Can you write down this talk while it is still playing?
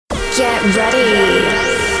Get ready.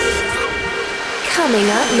 Coming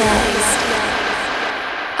up next.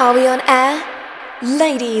 Are we on air?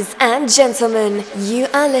 Ladies and gentlemen, you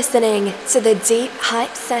are listening to the Deep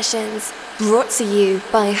Hype Sessions, brought to you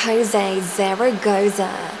by Jose Zaragoza.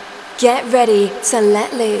 Get ready to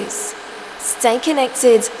let loose. Stay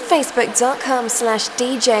connected,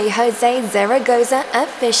 facebook.com/DJ Jose Zaragoza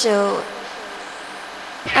official.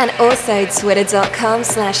 And also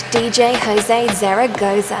twitter.com/DJ Jose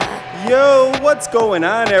Zaragoza. Yo, what's going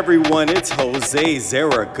on, everyone? It's Jose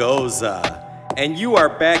Zaragoza, and you are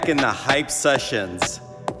back in the Hype Sessions.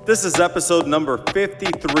 This is episode number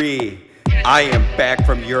 53. I am back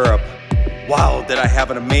from Europe. Wow, did I have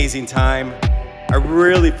an amazing time. I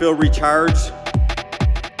really feel recharged.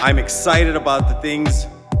 I'm excited about the things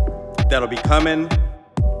that'll be coming.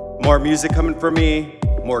 More music coming for me,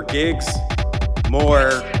 more gigs,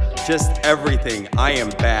 more just everything. I am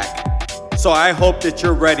back. So I hope that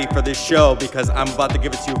you're ready for this show because I'm about to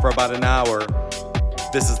give it to you for about an hour.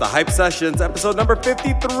 This is the Hype Sessions, episode number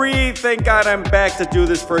 53. Thank God I'm back to do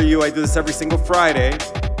this for you. I do this every single Friday.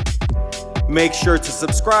 Make sure to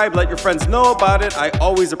subscribe, let your friends know about it. I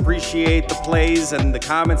always appreciate the plays and the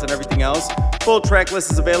comments and everything else. Full track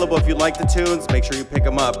list is available if you like the tunes. Make sure you pick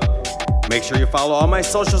them up. Make sure you follow all my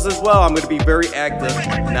socials as well. I'm going to be very active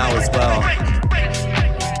now as well.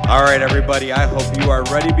 All right, everybody, I hope you are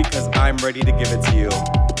ready because I'm ready to give it to you.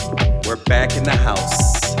 We're back in the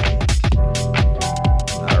house.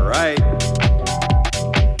 All right.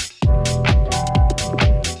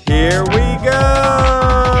 Here we go.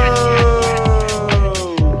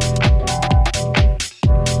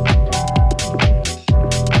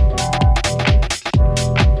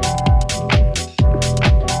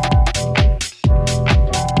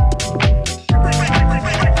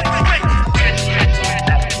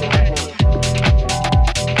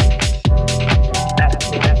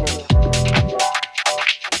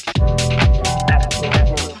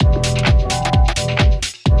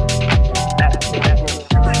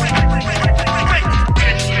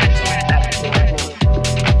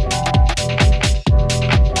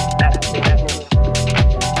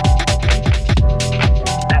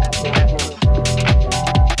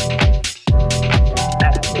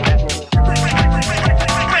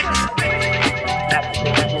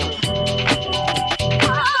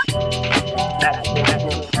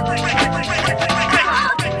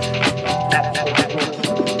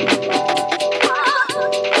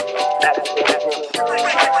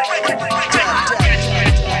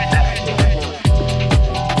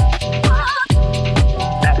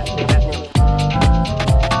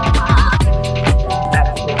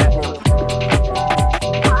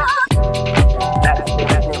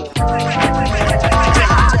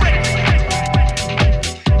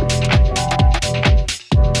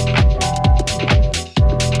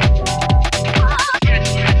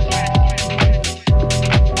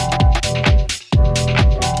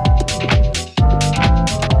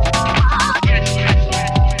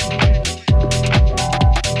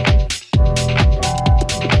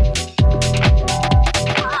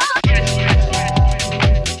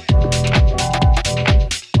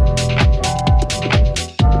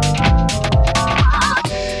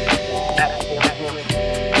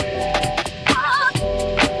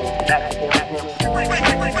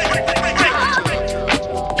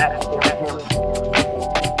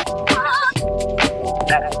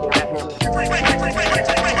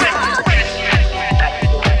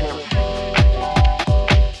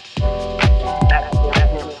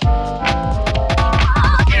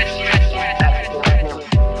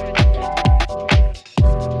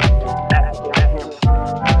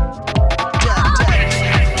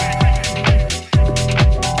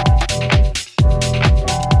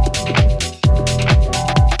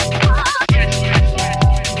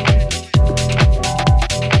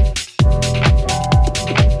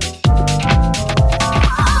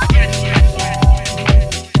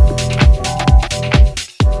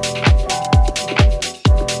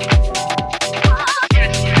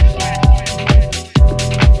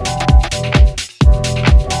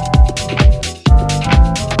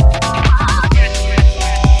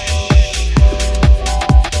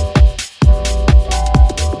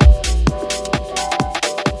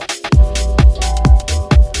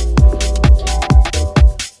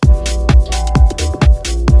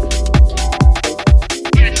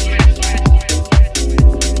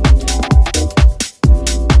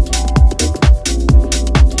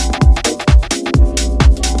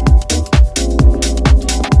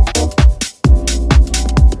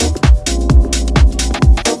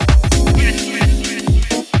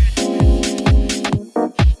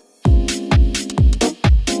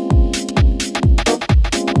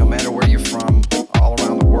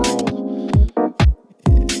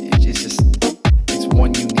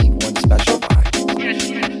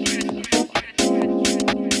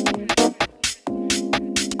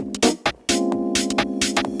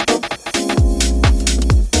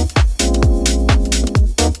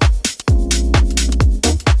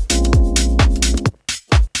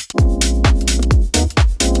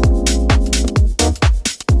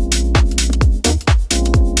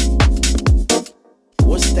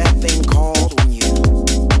 thing called when you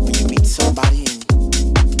meet somebody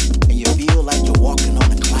and you feel like you're walking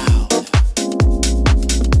on a cloud.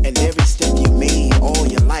 And every step you made all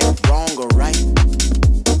your life, wrong or right,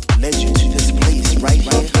 led you to this place right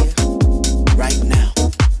here, right now.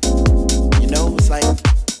 You know, it's like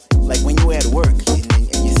when you were at work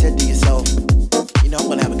and you said to yourself, you know, I'm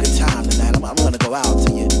gonna have a good time tonight. I'm gonna go out.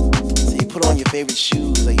 So you put on your favorite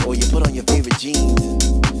shoes or you put on your favorite jeans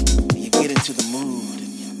and you get into the mood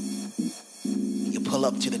and you pull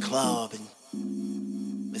up to the club and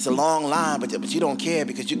it's a long line, but you don't care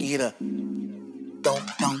because you can hear the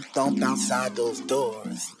thump outside those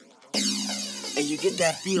doors. And you get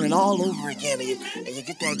that feeling all over again, and you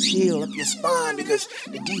get that chill up your spine because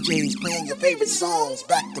the DJ is playing your favorite songs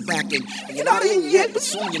back to back, and you're not in yet, but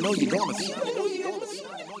soon you know you're gonna be.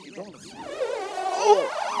 Oh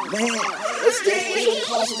man, what's that feeling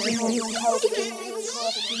called again?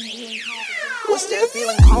 What's that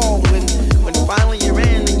feeling called when finally you're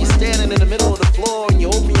in and you're standing in the middle of the floor and you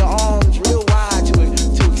open your arms real wide to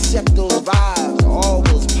accept those vibes, all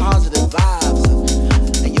those positive vibes,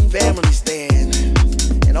 and your family's there.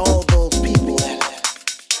 And all those people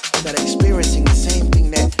that are experiencing the same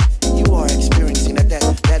thing that you are experiencing at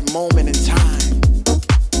that moment in time.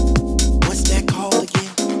 What's that called again?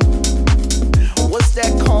 What's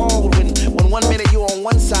that called when 1 minute you're on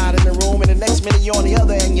one side of the room and the next minute you're on the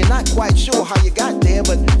other and you're not quite sure how you got there,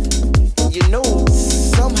 but you know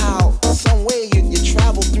somehow, some way you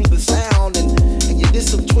travel through the sound and you did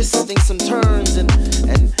some twisting, some turns and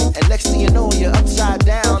next thing you know you're upside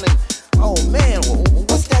down and oh man,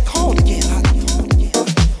 what's that called again?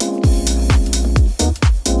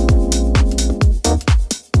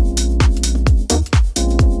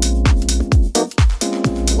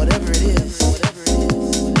 Whatever it is,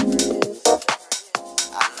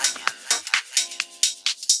 I like it.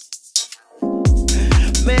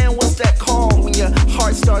 Man, what's that called when your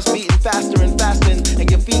heart starts beating faster and faster and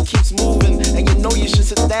your feet keeps moving and you know you should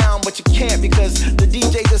sit down but you can't because the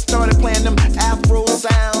DJ just started playing them Afro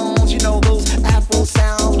sounds, you know those Afro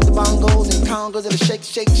sounds with the bongos and congos and the shake,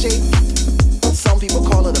 shake, shake. Some people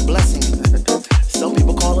call it a blessing. Some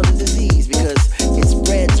people call it a disease because it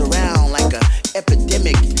spreads around like an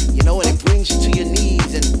epidemic, you know, and it brings you to your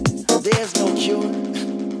knees and there's no cure,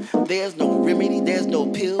 there's no remedy, there's no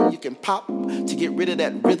pill you can pop to get rid of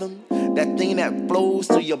that rhythm, that thing that flows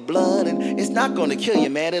through your blood, and it's not gonna kill you,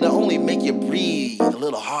 man. It'll only make you breathe a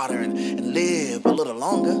little harder and live a little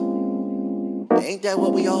longer. Ain't that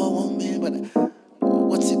what we all want, man? But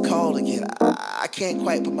what's it called again? I can't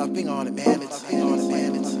quite put my finger on it, man. It's another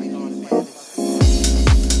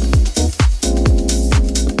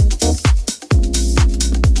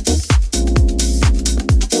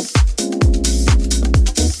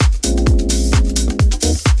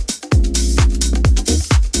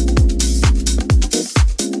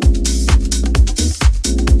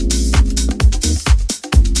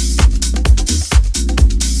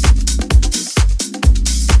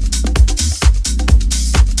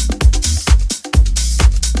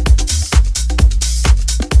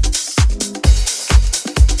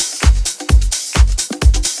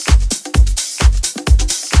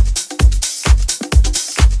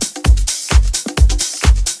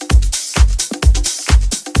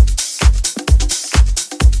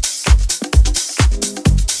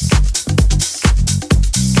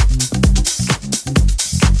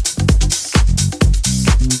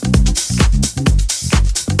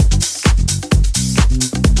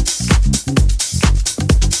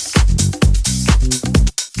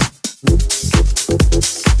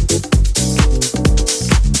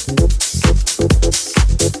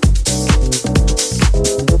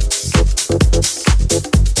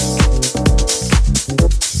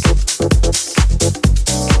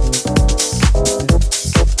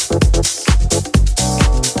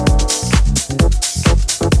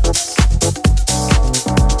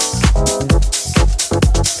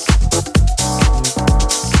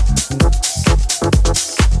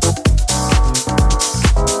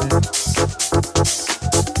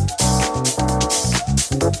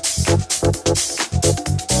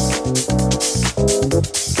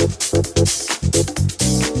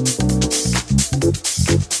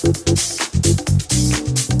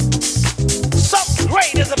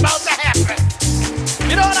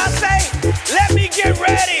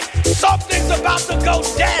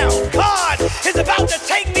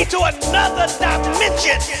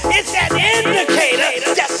dimension. It's an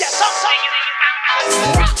indicator that something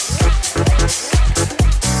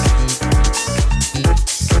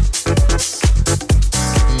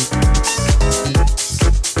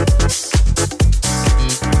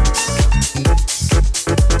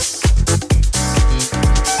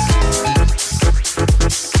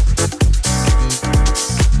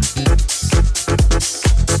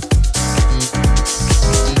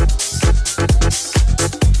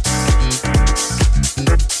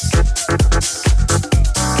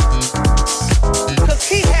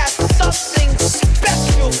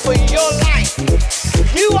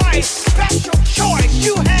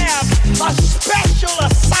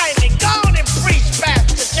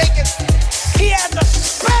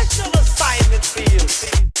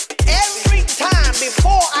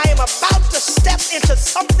into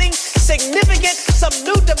something significant, some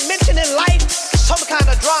new dimension in life, some kind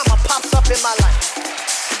of drama pops up in my life.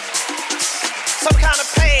 Some kind of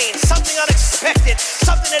pain, something unexpected,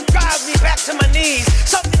 something that drives me back to my knees,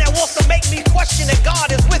 something that wants to make me question that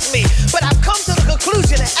God is with me. But I've come to the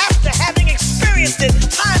conclusion that after having experienced it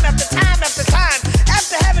time after time after time,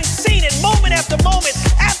 after having seen it moment after moment,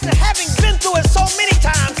 after having been through it so many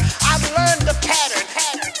times, I've learned the pattern.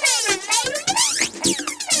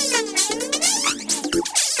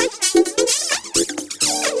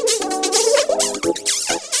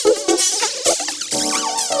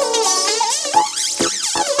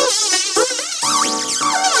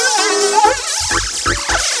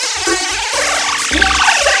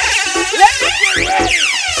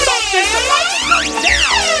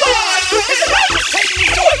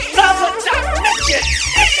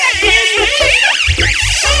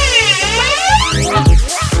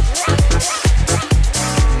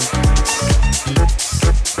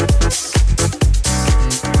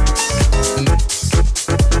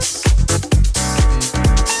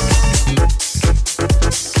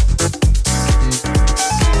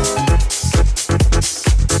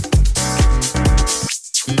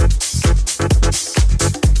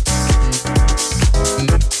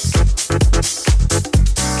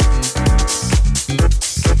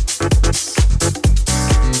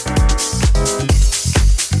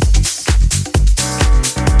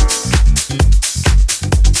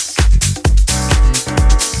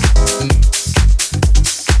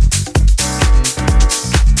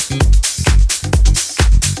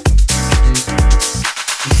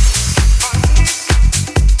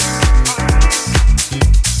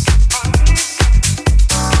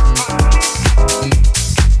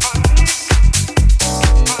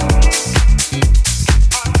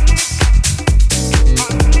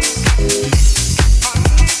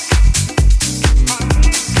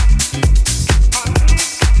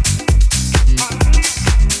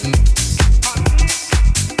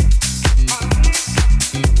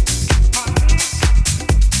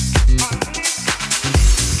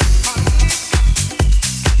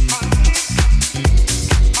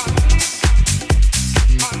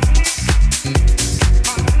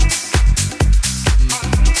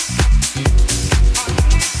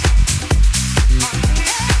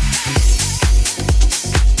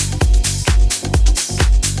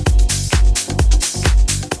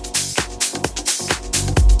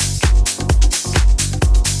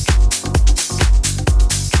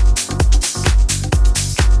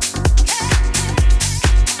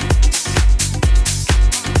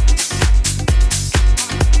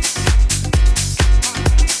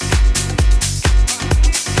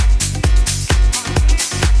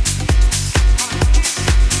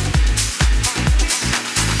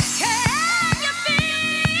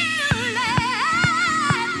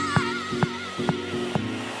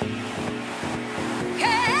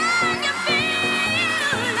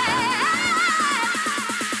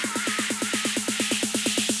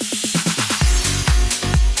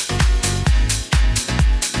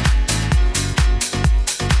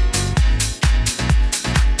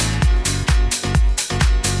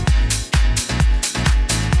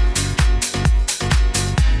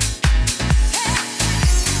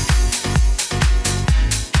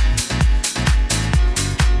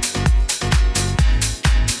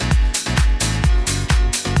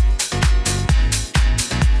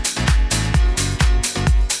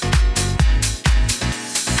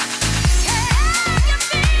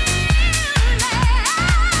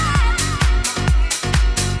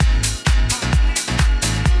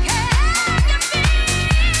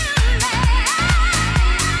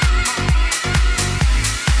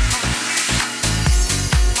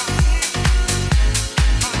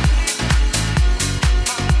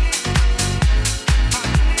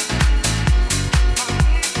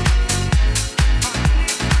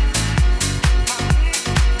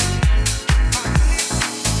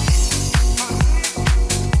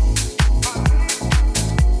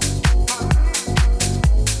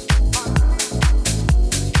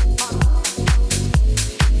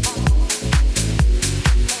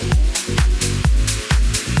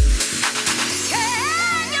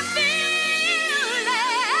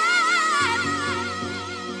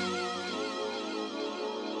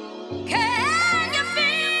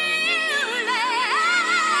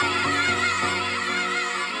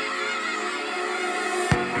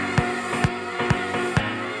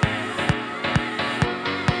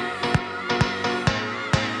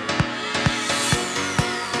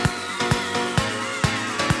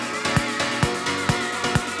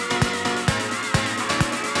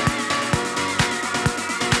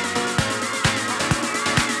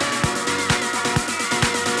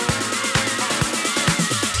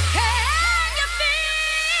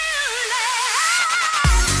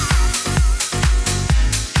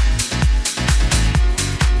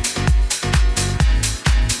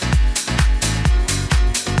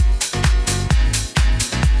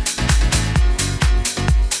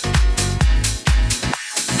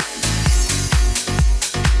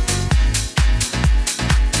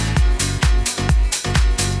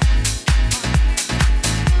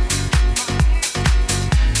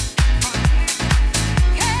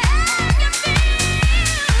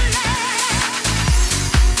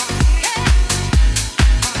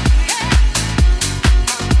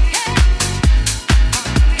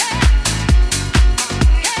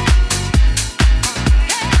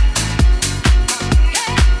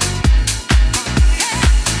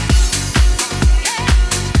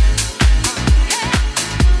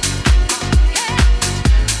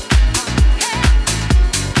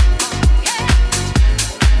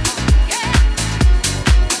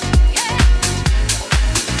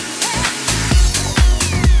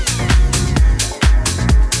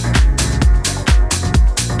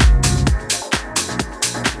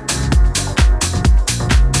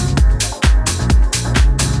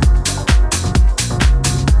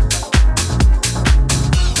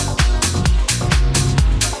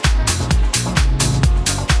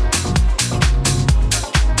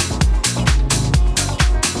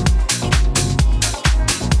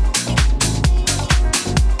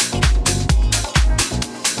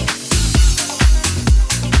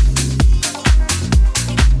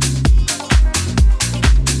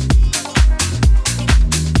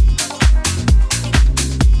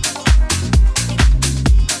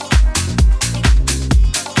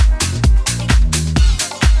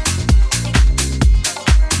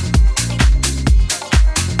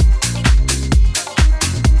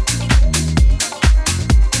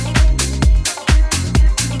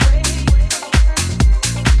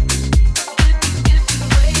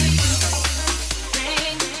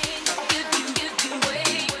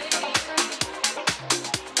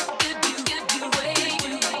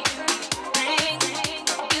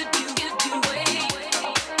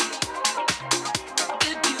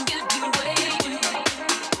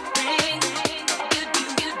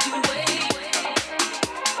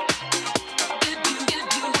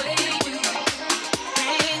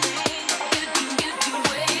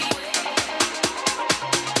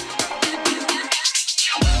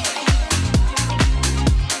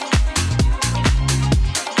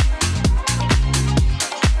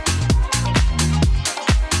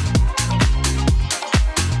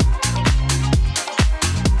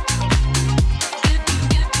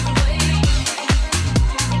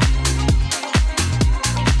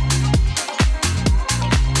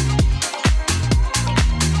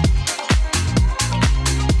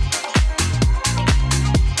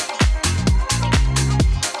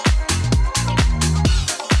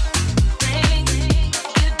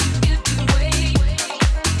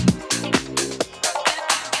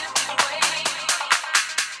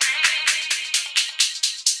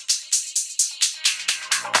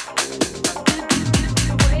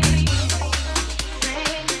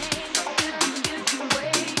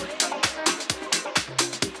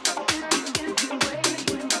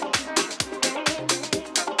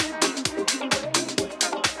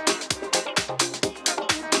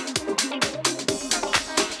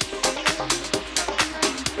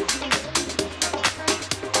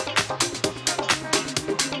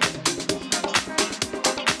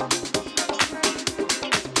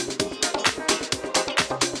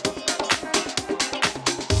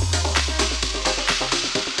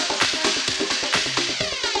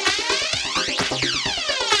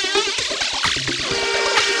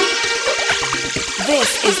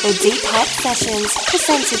 This is the Deep Hype Sessions,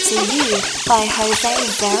 presented to you by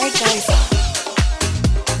Zaragoza.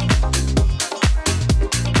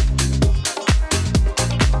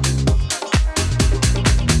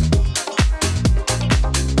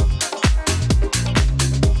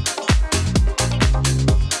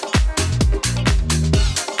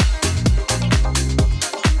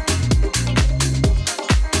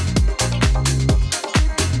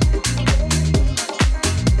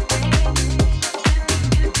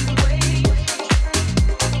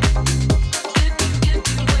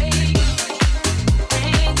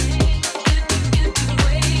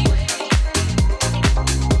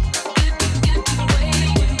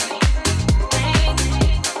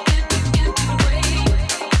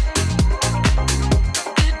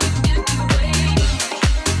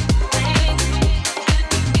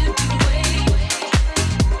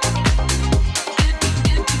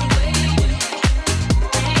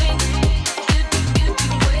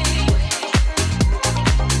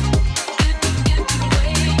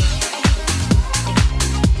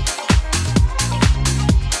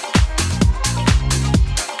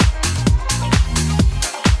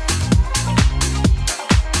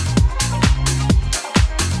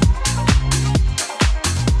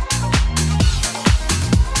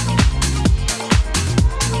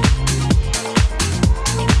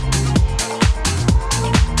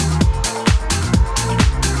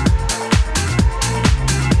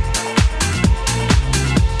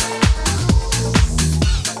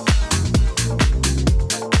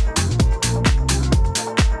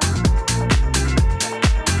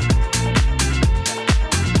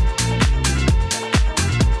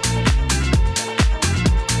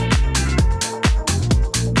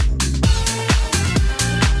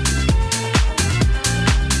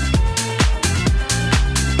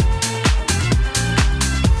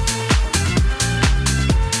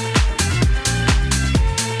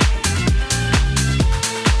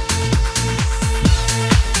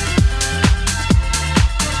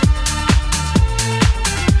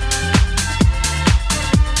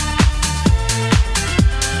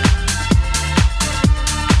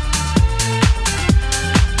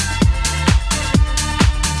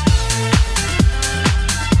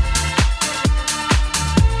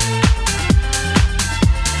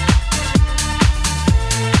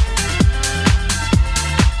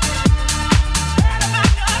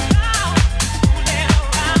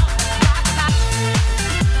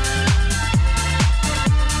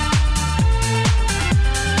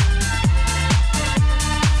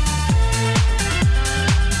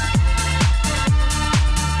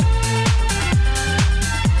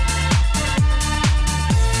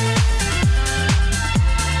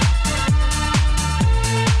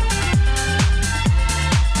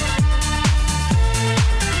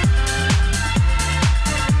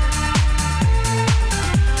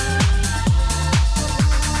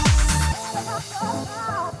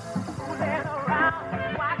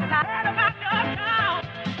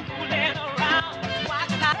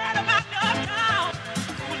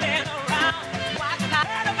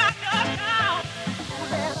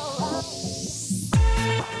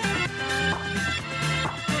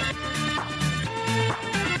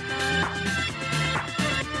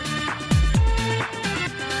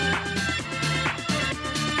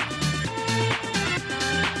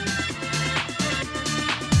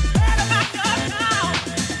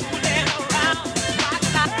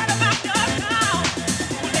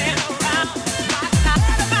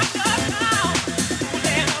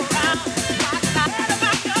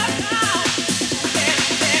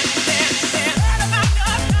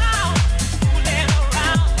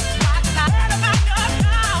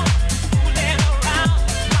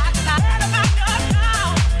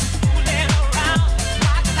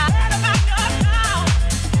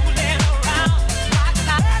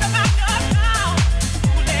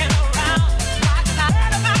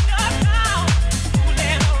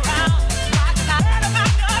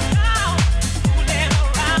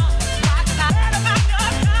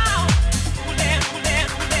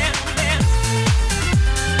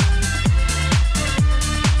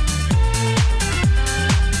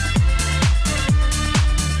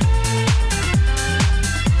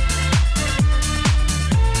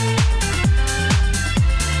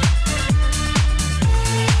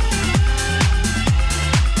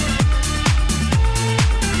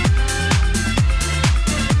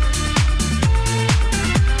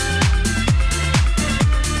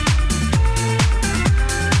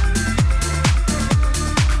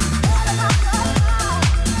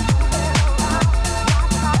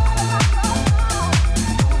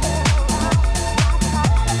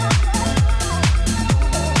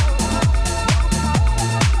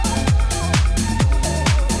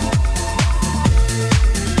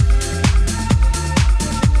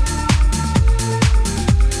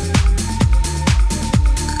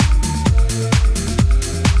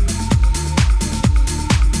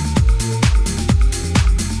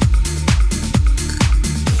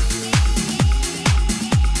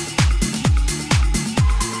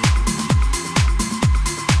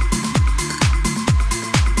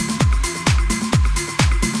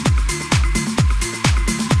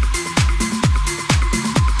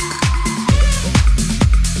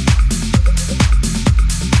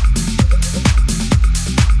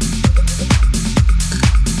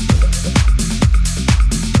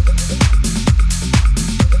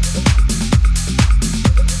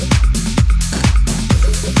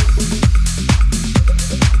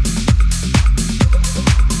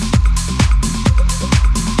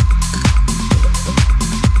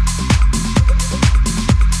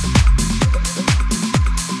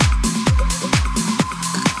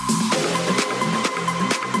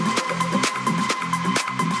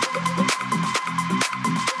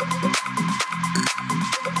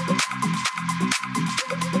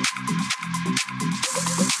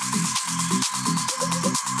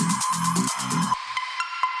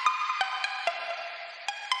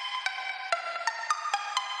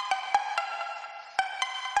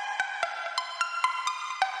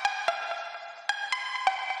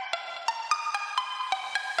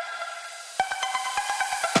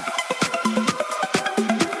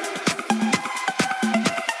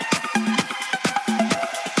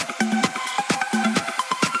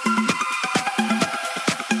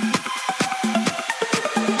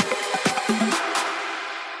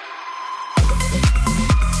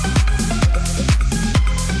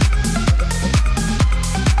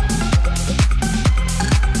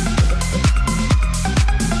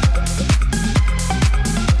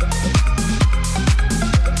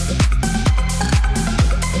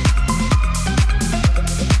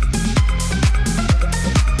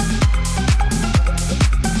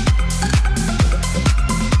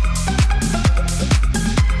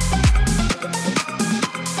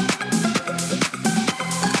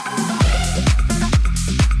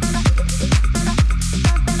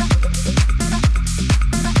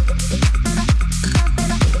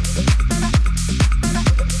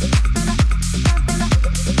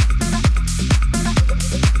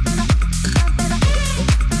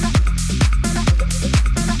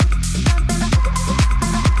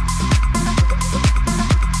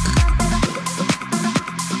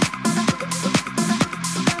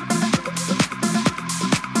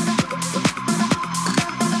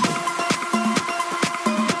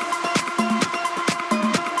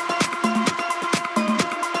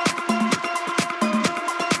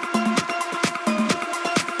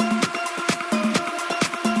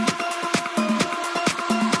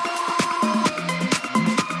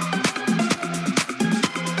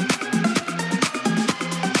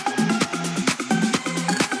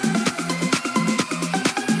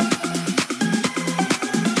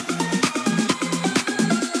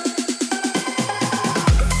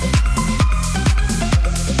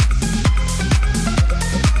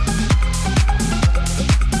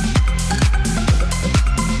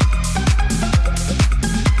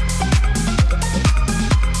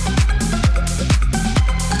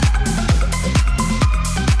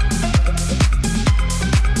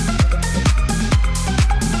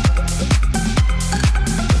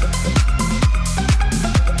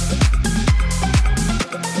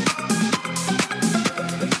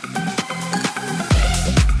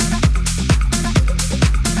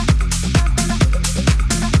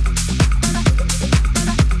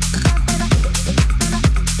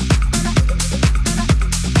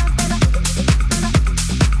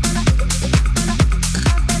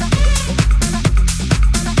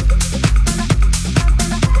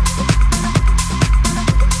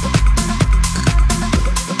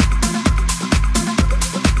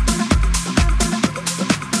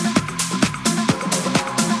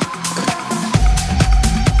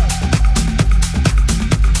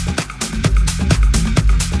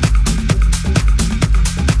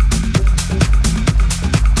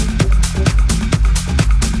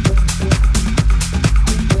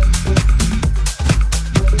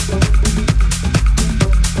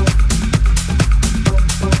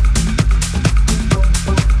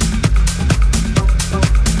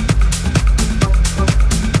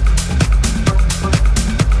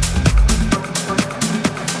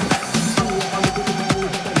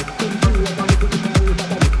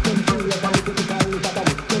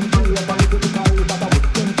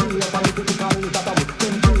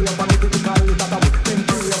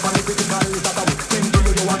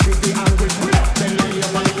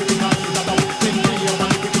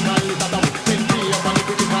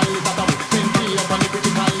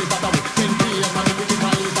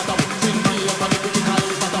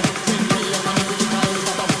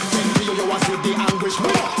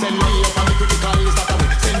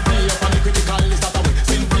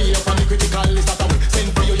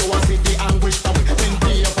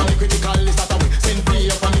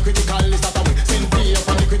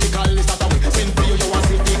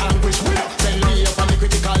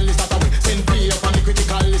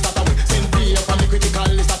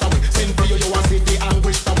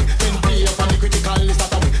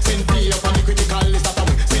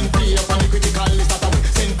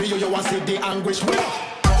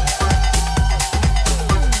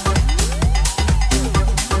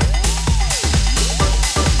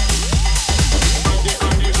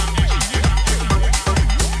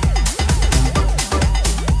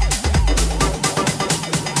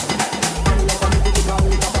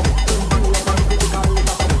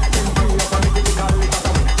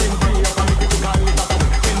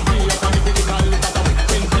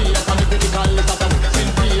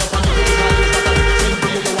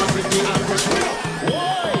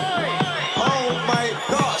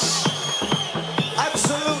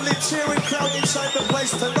 inside the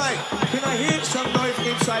place tonight? Can I hear some noise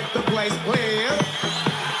inside the place, please?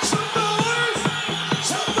 Some noise!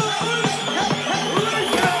 Some noise!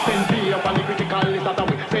 Send P up on the critical list that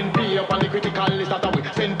away. Send P up on the critical list that away.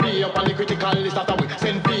 Send P up on the critical list that away.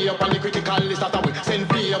 Send P up on the critical list that away. Send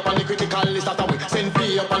P up on the critical list that away. Send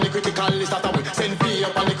P up on the critical list that away. Send P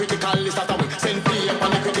up on the critical list that away. Send P up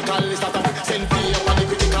on the critical list that away. Send P up on the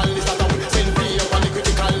critical list that away. Send P up on the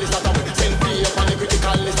critical list that away. Send P up on the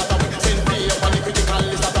critical list that away. Send P up on the critical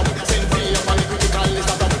list that away. Send P up on the critical list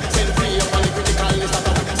that away. Send P up on the critical list that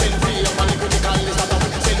away. Send P up on the critical list that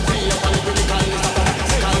away. Send P up on the critical list that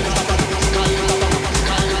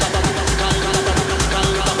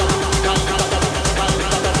away.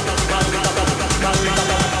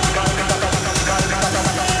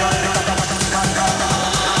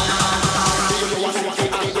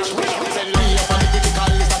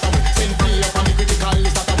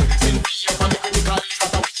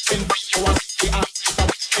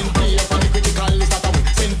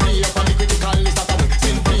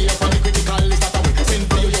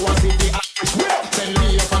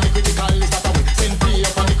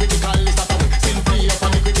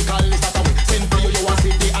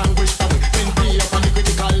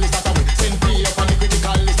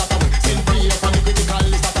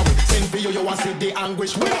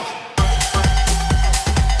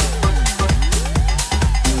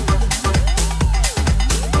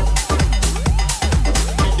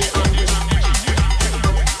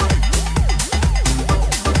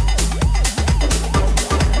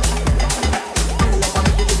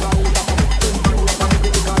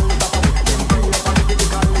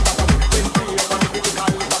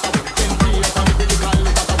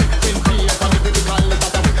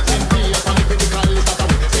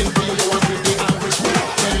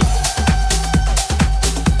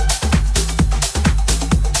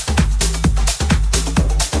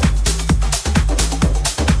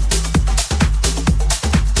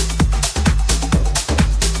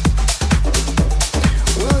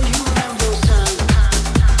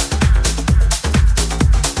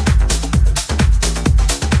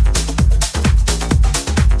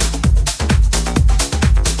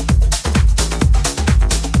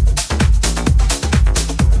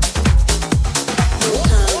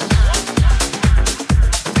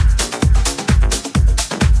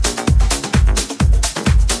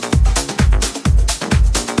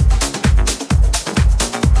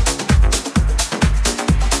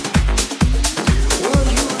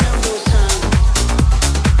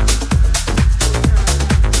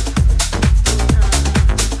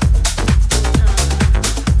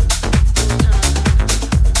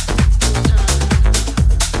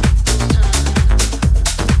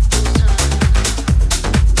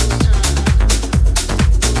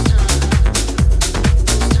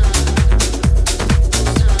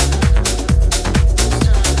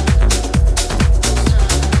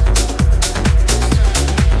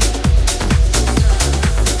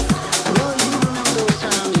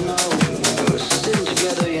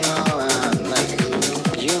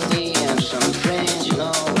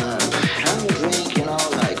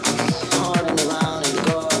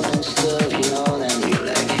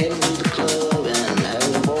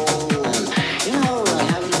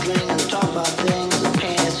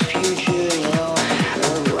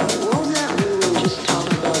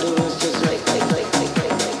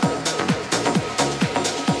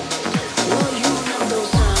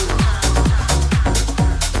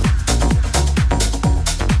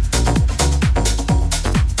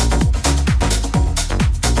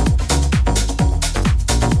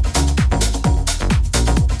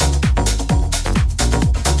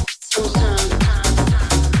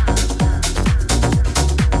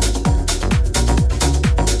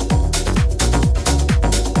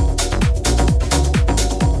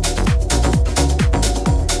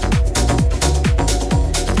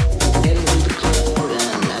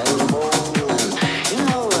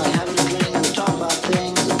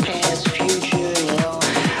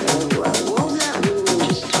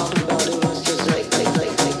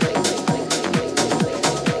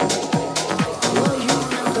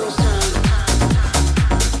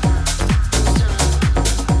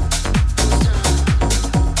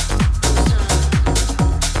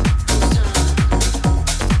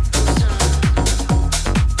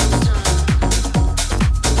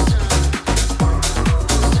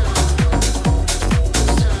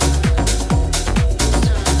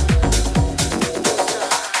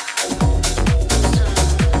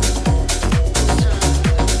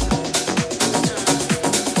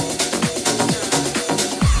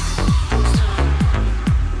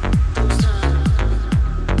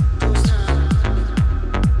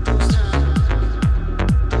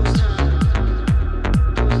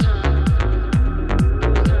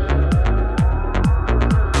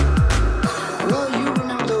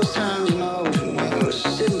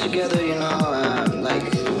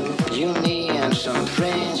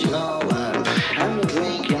 friends, you know, having a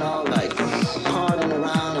drink, you know, like partying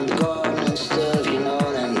around in the garden and stuff, you know,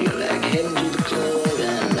 then you're like heading to the club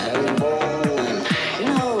and having a ball and, you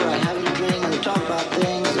know, like having a drink and talk about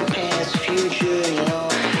things, the past, future, you know.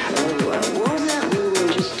 What was that we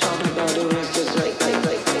were just talking about? It was just like, well, you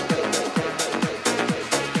remember those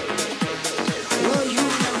times. Well, you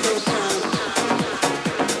remember those times.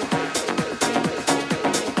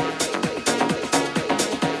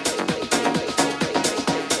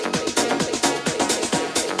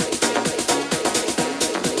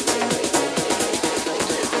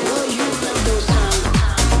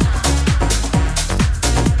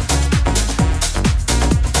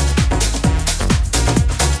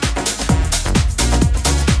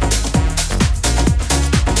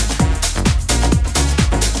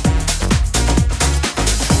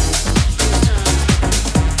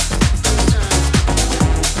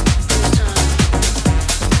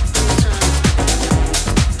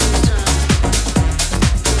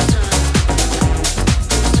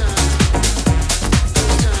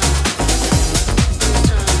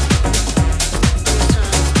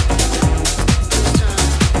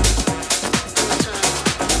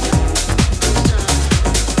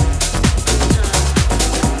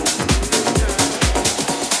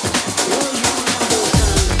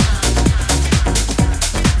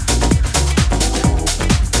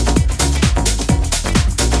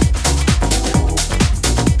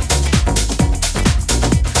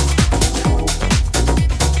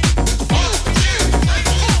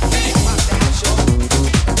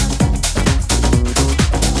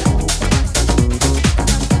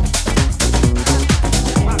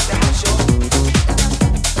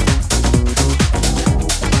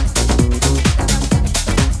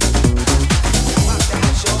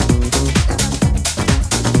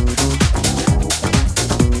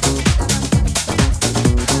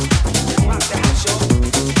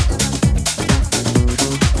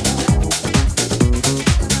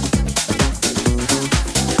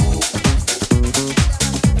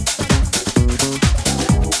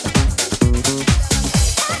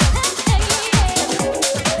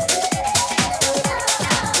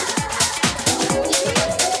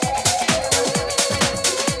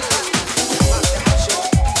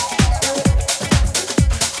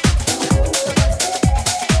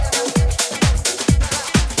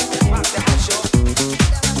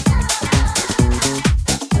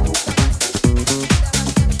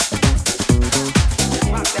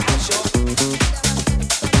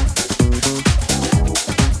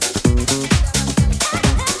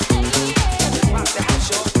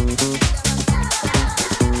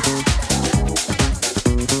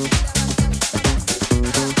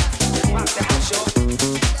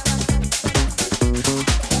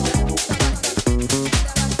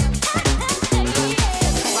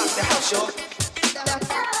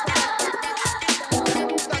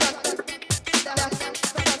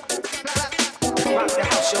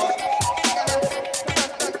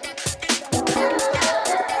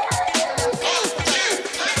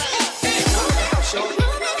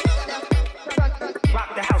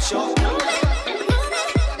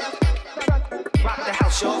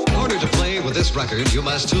 In order to play with this record, you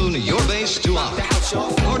must tune your bass to off.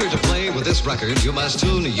 In order to play with this record, you must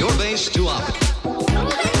tune your bass to off.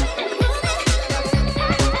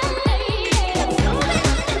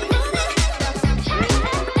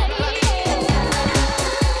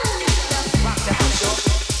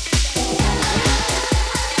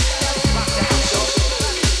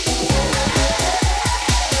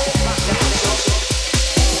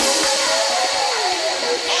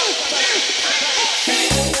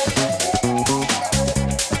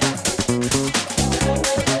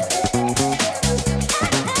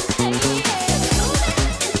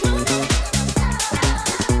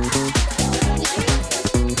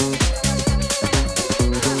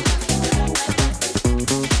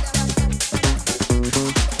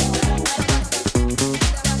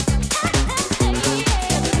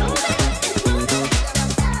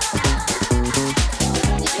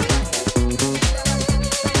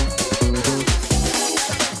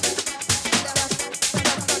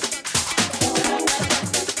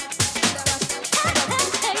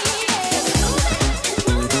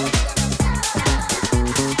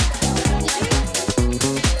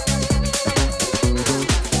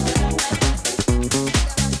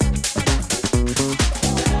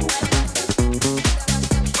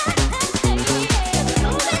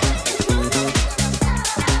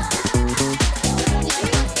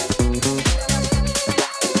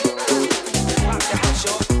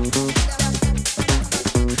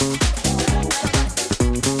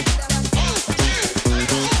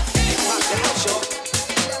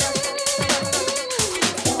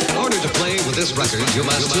 play with this record, you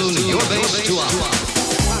must tune your bass to off.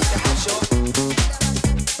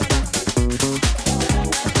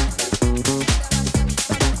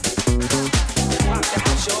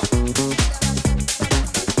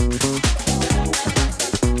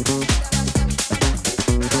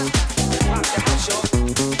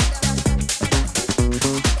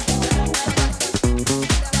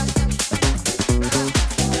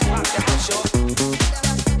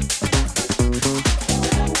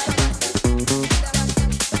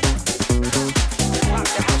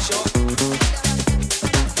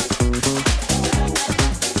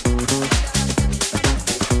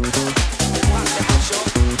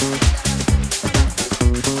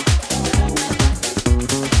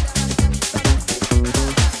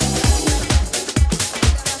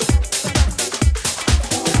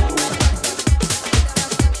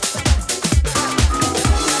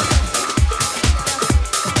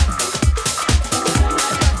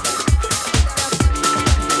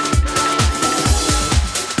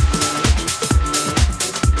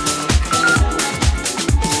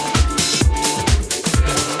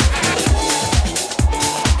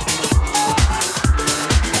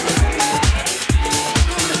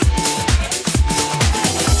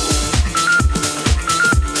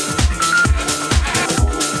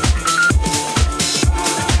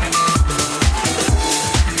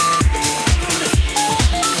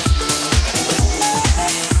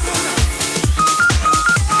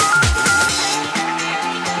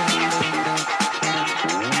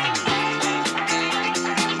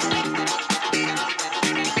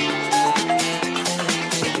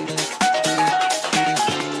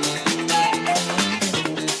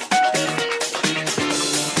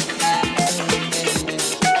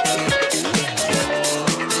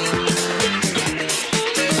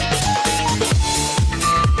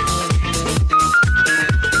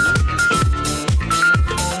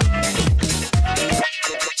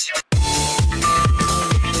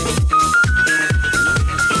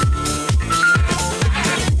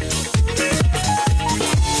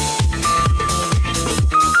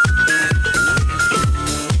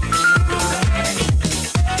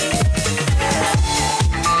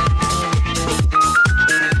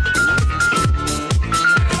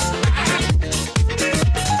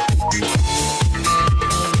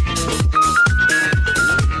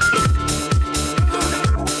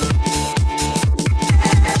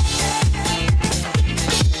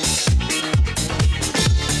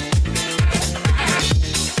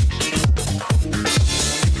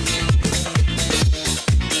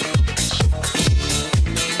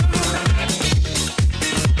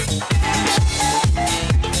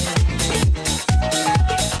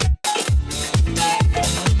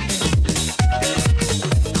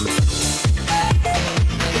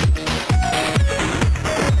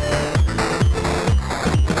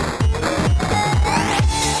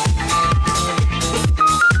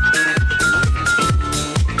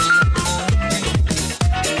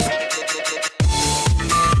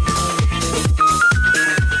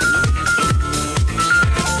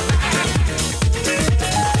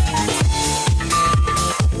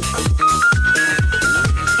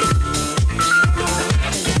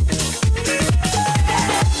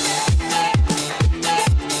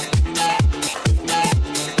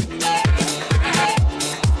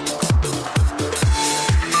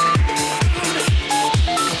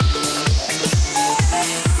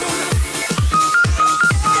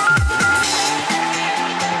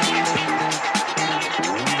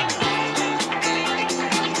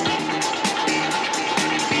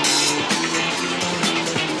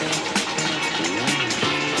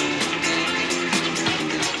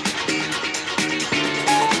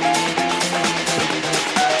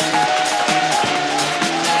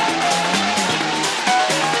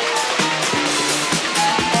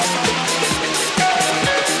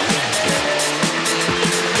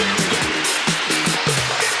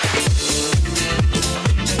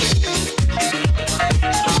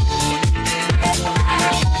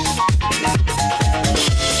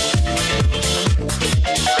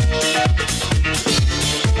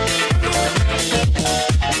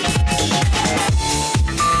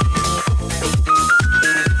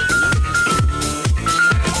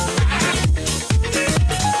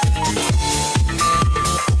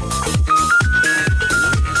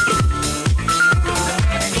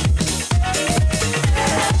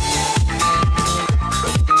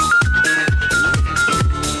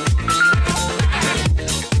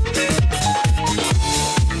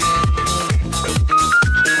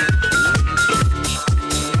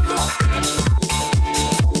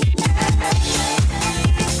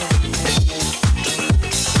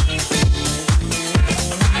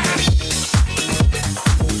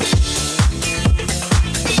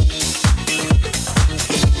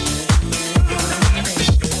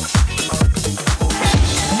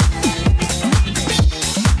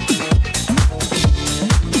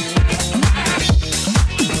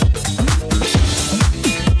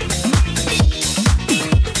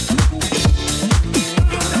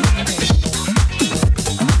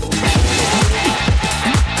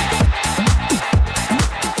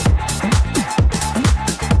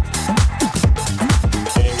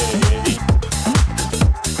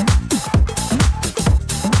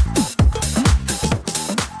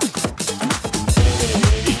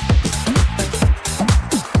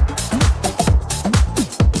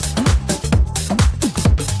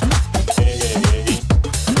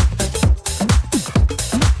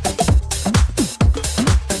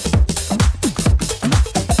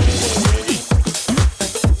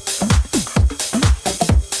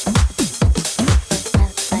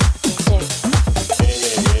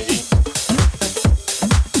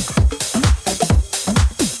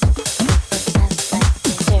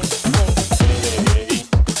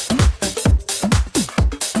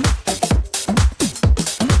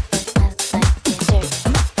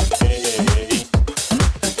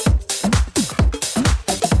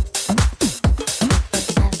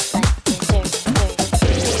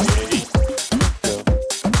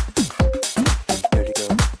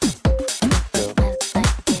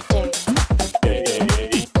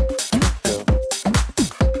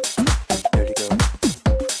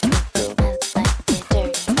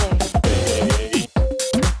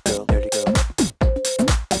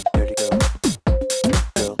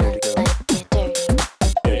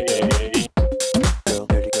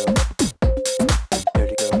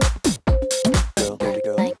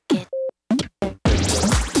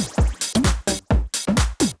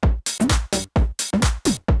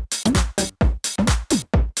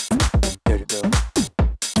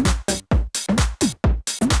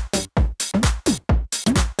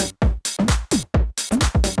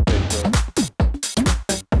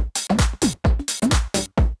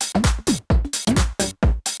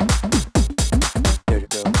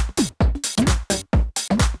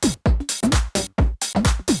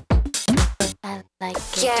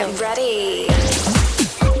 Get ready.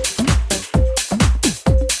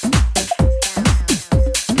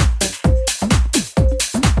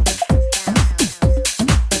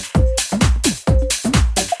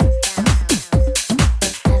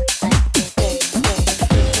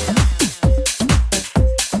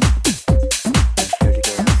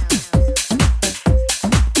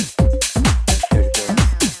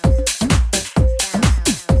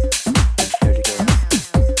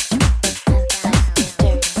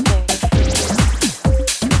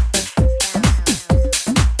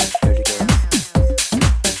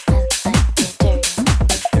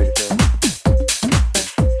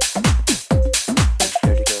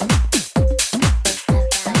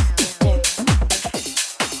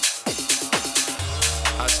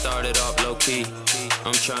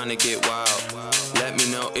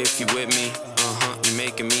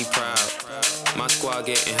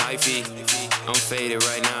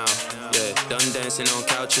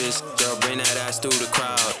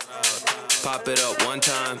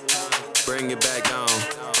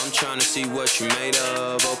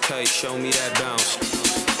 Show me that bounce.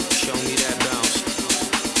 Show me that bounce.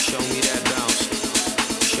 Show me that bounce.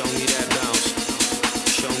 Show me that bounce.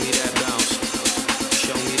 Show me that bounce.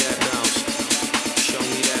 Show me that bounce. Show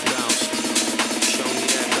me that bounce. Show me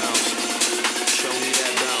that bounce. Show me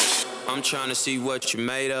that bounce. I'm trying to see what you're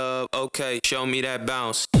made of. Okay, show me that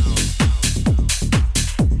bounce.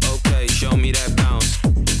 Okay, show me that bounce.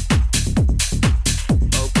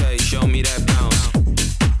 Okay, show me that bounce.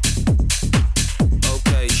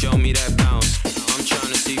 Show me that bounce. I'm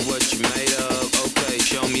trying to see what you made of. Okay,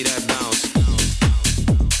 show me that bounce.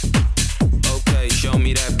 Okay, show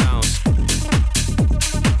me that bounce.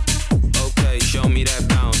 Okay, show me that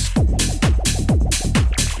bounce.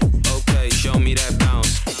 Okay, show me that bounce.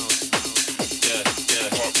 Yeah, yeah.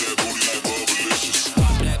 Pop that booty like Bubbalicious.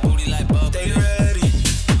 Pop that booty like Bubbalicious. Stay ready.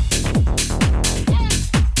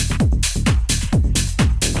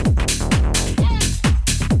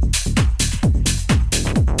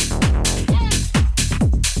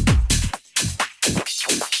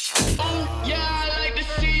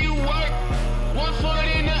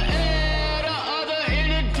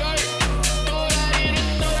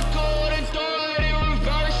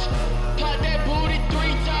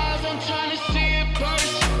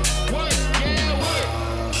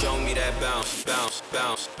 Bounce, bounce,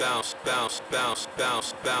 bounce, bounce, bounce,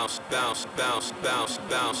 bounce, bounce, bounce, bounce, bounce,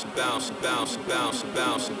 bounce, bounce, bounce,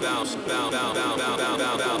 bounce, bounce, bounce,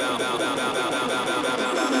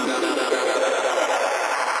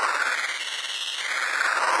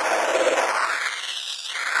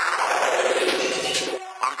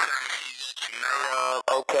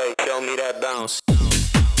 okay, show me that bounce.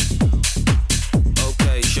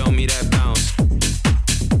 Okay, show me that bounce.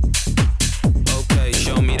 Okay,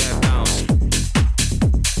 show me that bounce.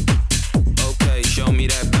 Okay, show me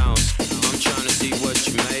that bounce. I'm trying to see what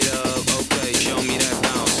you made of. Okay, show me that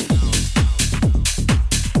bounce.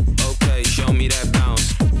 Okay, show me that bounce.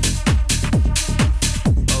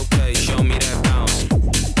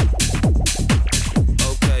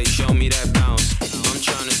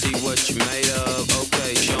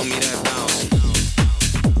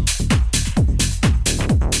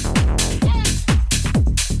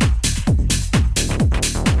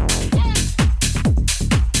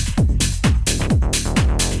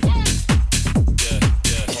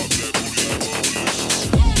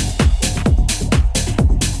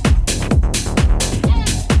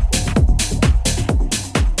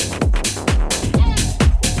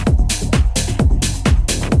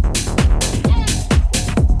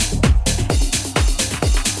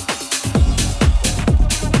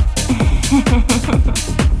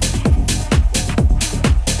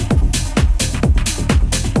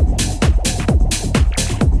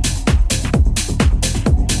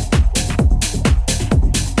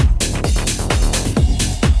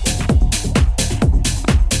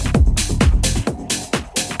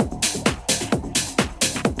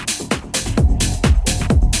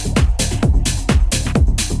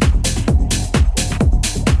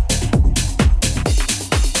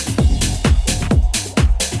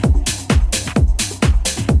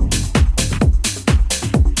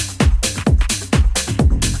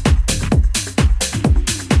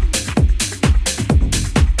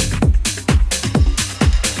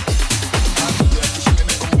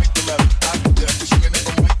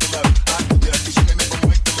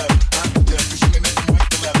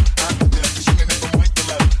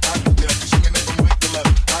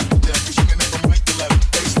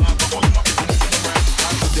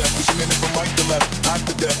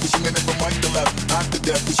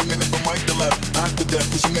 death,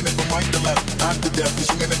 we swinging it from right to left. After death, we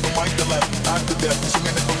swinging it from right to left. After death, we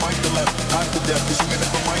swinging it from right to left. After death, we swinging it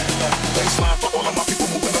from right to left. Baseline for all of my people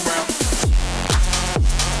moving around.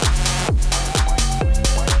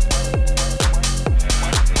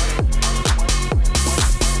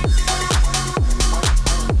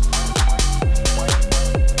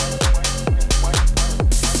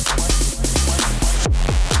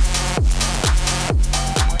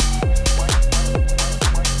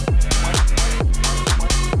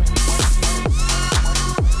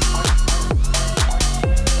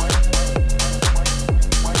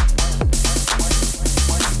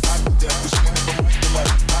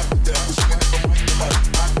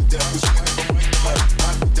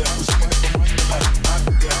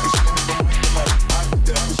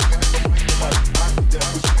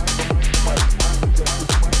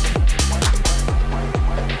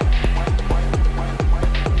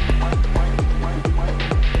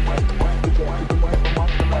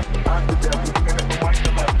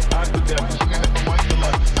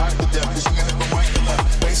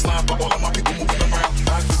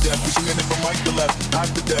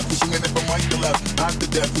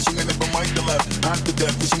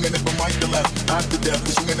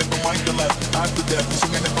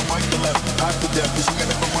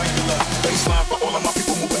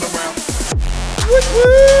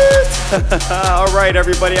 Alright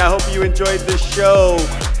everybody, I hope you enjoyed this show.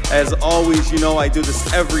 As always, you know I do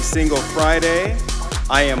this every single Friday.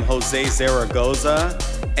 I am Jose Zaragoza,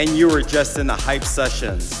 and you were just in the Hype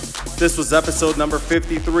Sessions. This was episode number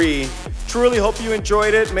 53. Truly hope you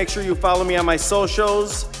enjoyed it. Make sure you follow me on my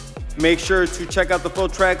socials. Make sure to check out the full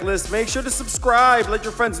track list. Make sure to subscribe. Let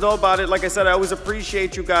your friends know about it. Like I said, I always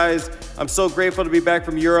appreciate you guys. I'm so grateful to be back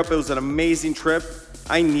from Europe. It was an amazing trip.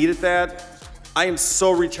 I needed that. I am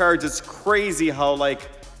so recharged. It's crazy how,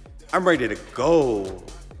 I'm ready to go.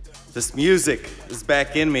 This music is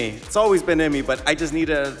back in me. It's always been in me, but I just need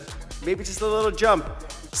maybe just a little jump.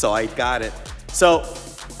 So I got it. So,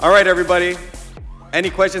 all right, everybody. Any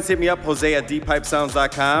questions, hit me up,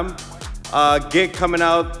 Jose@deeppipesounds.com. Gig coming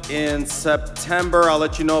out in September. I'll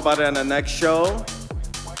let you know about it on the next show.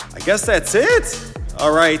 I guess that's it.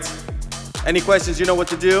 All right. Any questions, you know what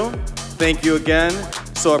to do. Thank you again.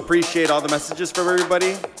 So appreciate all the messages from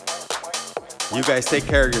everybody. You guys take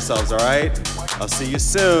care of yourselves, all right? I'll see you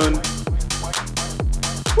soon.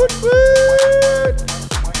 Woot woot!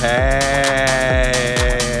 Peace.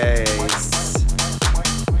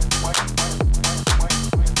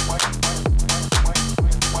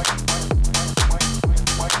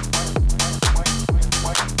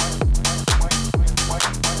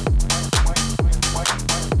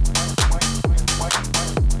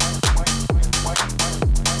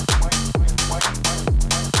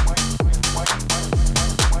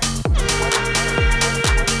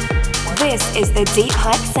 This is the Deep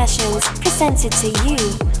Hype Sessions, presented to you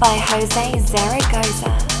by Jose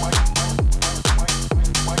Zaragoza.